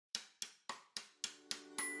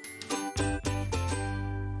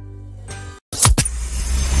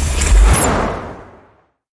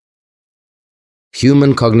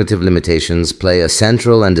Human cognitive limitations play a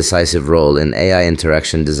central and decisive role in AI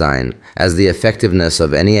interaction design, as the effectiveness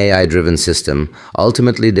of any AI-driven system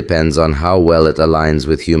ultimately depends on how well it aligns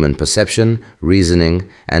with human perception, reasoning,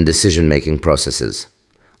 and decision-making processes.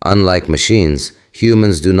 Unlike machines,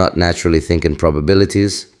 humans do not naturally think in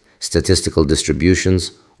probabilities, statistical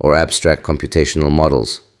distributions, or abstract computational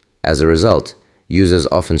models. As a result, users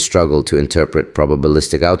often struggle to interpret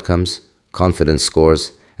probabilistic outcomes, confidence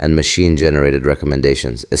scores, and machine-generated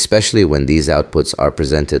recommendations, especially when these outputs are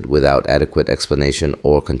presented without adequate explanation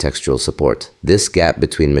or contextual support. This gap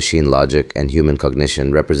between machine logic and human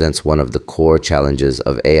cognition represents one of the core challenges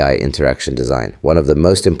of AI interaction design. One of the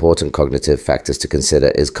most important cognitive factors to consider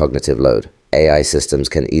is cognitive load. AI systems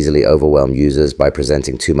can easily overwhelm users by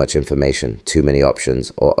presenting too much information, too many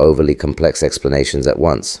options, or overly complex explanations at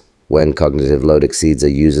once. When cognitive load exceeds a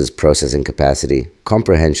user's processing capacity,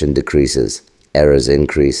 comprehension decreases, errors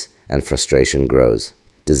increase, and frustration grows.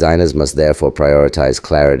 Designers must therefore prioritize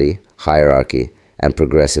clarity, hierarchy, and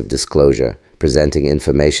progressive disclosure, presenting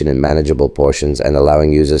information in manageable portions and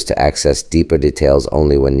allowing users to access deeper details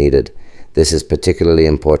only when needed. This is particularly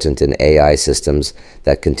important in AI systems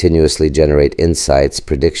that continuously generate insights,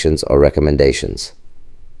 predictions, or recommendations.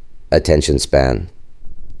 Attention span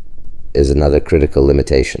is another critical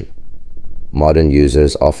limitation. Modern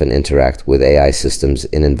users often interact with AI systems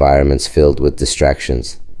in environments filled with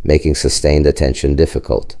distractions, making sustained attention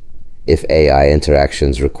difficult. If AI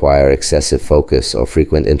interactions require excessive focus or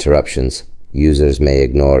frequent interruptions, users may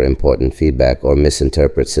ignore important feedback or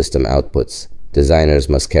misinterpret system outputs. Designers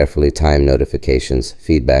must carefully time notifications,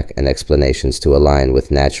 feedback, and explanations to align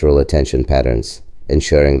with natural attention patterns,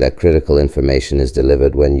 ensuring that critical information is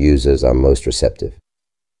delivered when users are most receptive.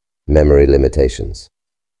 Memory limitations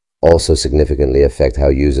also significantly affect how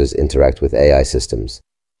users interact with AI systems.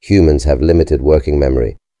 Humans have limited working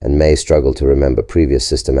memory and may struggle to remember previous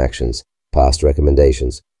system actions, past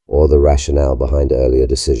recommendations, or the rationale behind earlier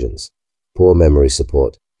decisions. Poor memory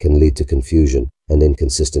support can lead to confusion and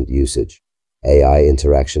inconsistent usage. AI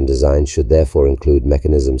interaction design should therefore include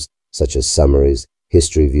mechanisms such as summaries,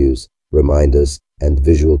 history views, reminders, and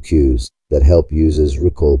visual cues that help users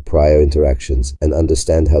recall prior interactions and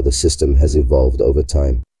understand how the system has evolved over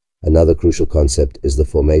time. Another crucial concept is the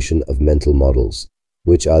formation of mental models,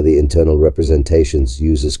 which are the internal representations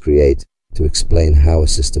users create to explain how a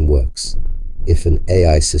system works. If an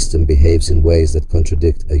AI system behaves in ways that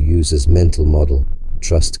contradict a user's mental model,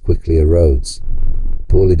 trust quickly erodes.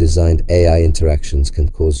 Poorly designed AI interactions can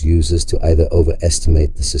cause users to either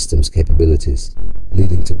overestimate the system's capabilities,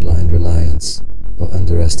 leading to blind reliance, or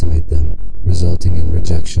underestimate them, resulting in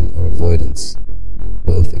rejection or avoidance.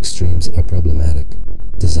 Both extremes are problematic.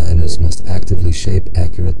 Designers must actively shape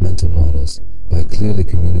accurate mental models by clearly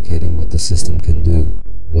communicating what the system can do,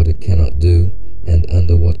 what it cannot do, and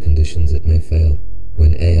under what conditions it may fail.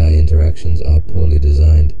 When AI interactions are poorly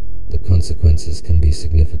designed, the consequences can be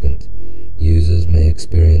significant. Users may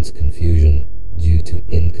experience confusion due to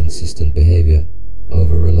inconsistent behavior,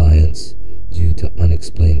 over-reliance due to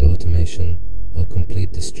unexplained automation, or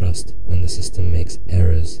complete distrust when the system makes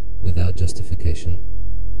errors without justification.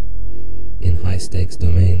 In high-stakes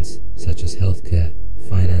domains, such as healthcare,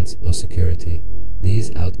 finance, or security,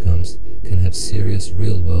 these outcomes can have serious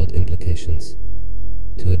real-world implications.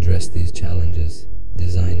 To address these challenges,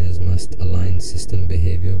 designers must align system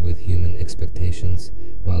behavior with human expectations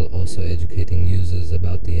while also educating users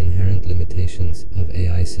about the inherent limitations of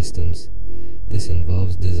AI systems. This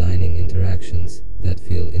involves designing interactions that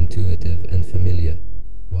feel intuitive and familiar,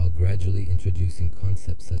 while gradually introducing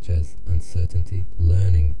concepts such as uncertainty,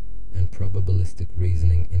 learning, and probabilistic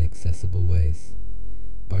reasoning in accessible ways.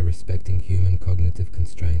 By respecting human cognitive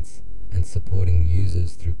constraints and supporting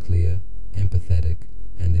users through clear, empathetic,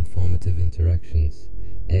 and informative interactions,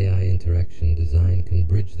 AI interaction design can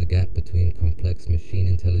bridge the gap between complex machine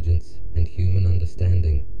intelligence and human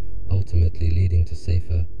understanding, ultimately leading to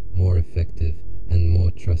safer, more effective, and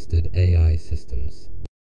more trusted AI systems.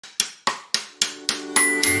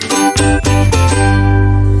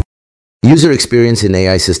 User experience in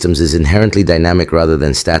AI systems is inherently dynamic rather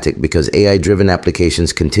than static because AI-driven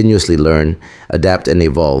applications continuously learn, adapt, and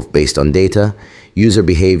evolve based on data, user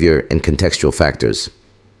behavior, and contextual factors.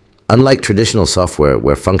 Unlike traditional software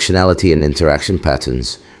where functionality and interaction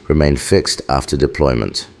patterns remain fixed after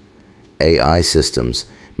deployment, AI systems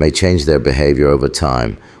may change their behavior over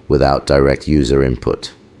time without direct user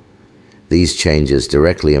input. These changes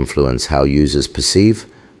directly influence how users perceive,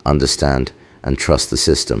 understand, and trust the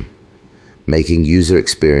system, making user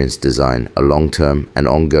experience design a long-term and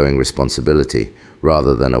ongoing responsibility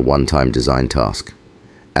rather than a one-time design task.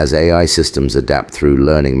 As AI systems adapt through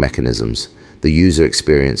learning mechanisms, The user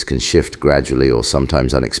experience can shift gradually or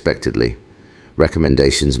sometimes unexpectedly.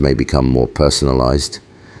 Recommendations may become more personalized,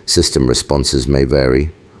 system responses may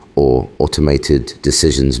vary, or automated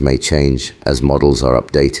decisions may change as models are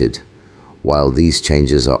updated. While these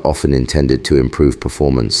changes are often intended to improve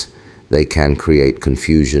performance, they can create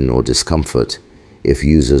confusion or discomfort if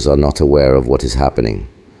users are not aware of what is happening.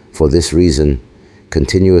 For this reason,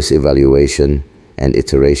 continuous evaluation and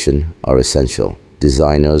iteration are essential.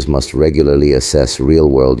 Designers must regularly assess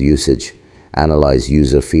real-world usage, analyze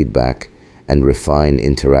user feedback, and refine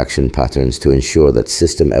interaction patterns to ensure that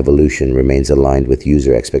system evolution remains aligned with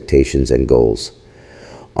user expectations and goals.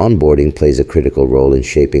 Onboarding plays a critical role in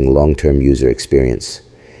shaping long-term user experience.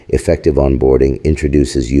 Effective onboarding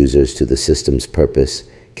introduces users to the system's purpose,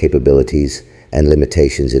 capabilities, and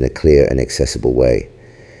limitations in a clear and accessible way.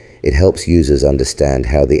 It helps users understand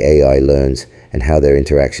how the AI learns and how their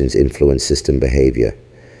interactions influence system behavior.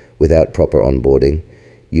 Without proper onboarding,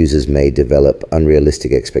 users may develop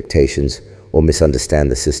unrealistic expectations or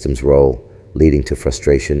misunderstand the system's role, leading to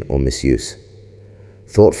frustration or misuse.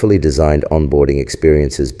 Thoughtfully designed onboarding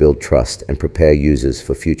experiences build trust and prepare users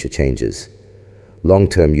for future changes.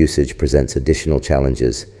 Long-term usage presents additional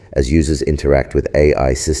challenges as users interact with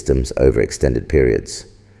AI systems over extended periods.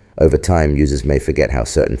 Over time, users may forget how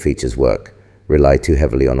certain features work, rely too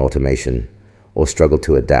heavily on automation, or struggle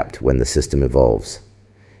to adapt when the system evolves.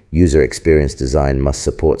 User experience design must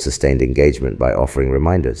support sustained engagement by offering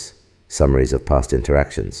reminders, summaries of past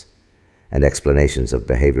interactions, and explanations of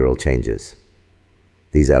behavioral changes.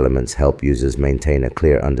 These elements help users maintain a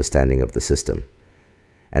clear understanding of the system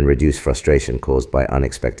and reduce frustration caused by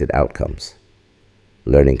unexpected outcomes.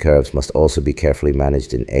 Learning curves must also be carefully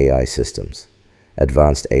managed in AI systems.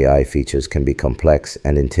 Advanced AI features can be complex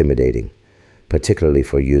and intimidating, particularly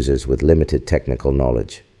for users with limited technical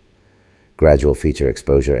knowledge. Gradual feature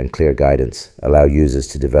exposure and clear guidance allow users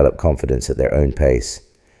to develop confidence at their own pace.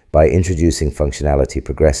 By introducing functionality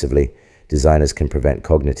progressively, designers can prevent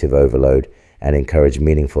cognitive overload and encourage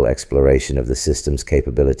meaningful exploration of the system's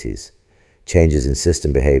capabilities. Changes in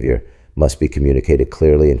system behavior must be communicated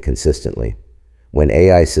clearly and consistently. When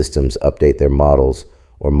AI systems update their models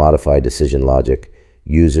or modify decision logic,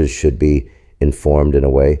 users should be informed in a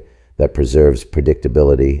way that preserves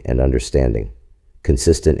predictability and understanding.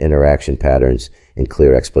 Consistent interaction patterns and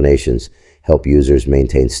clear explanations help users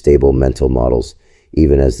maintain stable mental models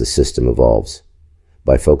even as the system evolves.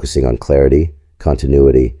 By focusing on clarity,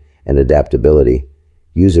 continuity, and adaptability,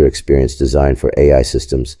 user experience design for AI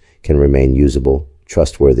systems can remain usable,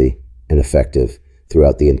 trustworthy, and effective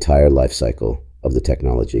throughout the entire life cycle of the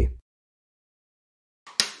technology.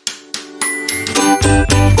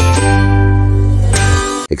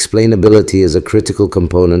 Explainability is a critical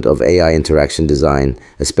component of AI interaction design,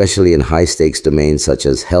 especially in high-stakes domains such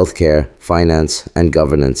as healthcare, finance, and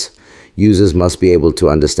governance. Users must be able to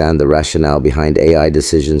understand the rationale behind AI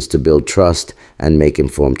decisions to build trust and make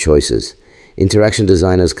informed choices. Interaction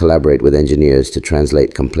designers collaborate with engineers to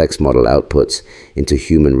translate complex model outputs into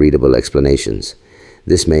human-readable explanations.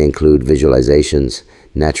 This may include visualizations,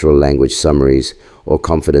 natural language summaries, or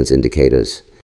confidence indicators.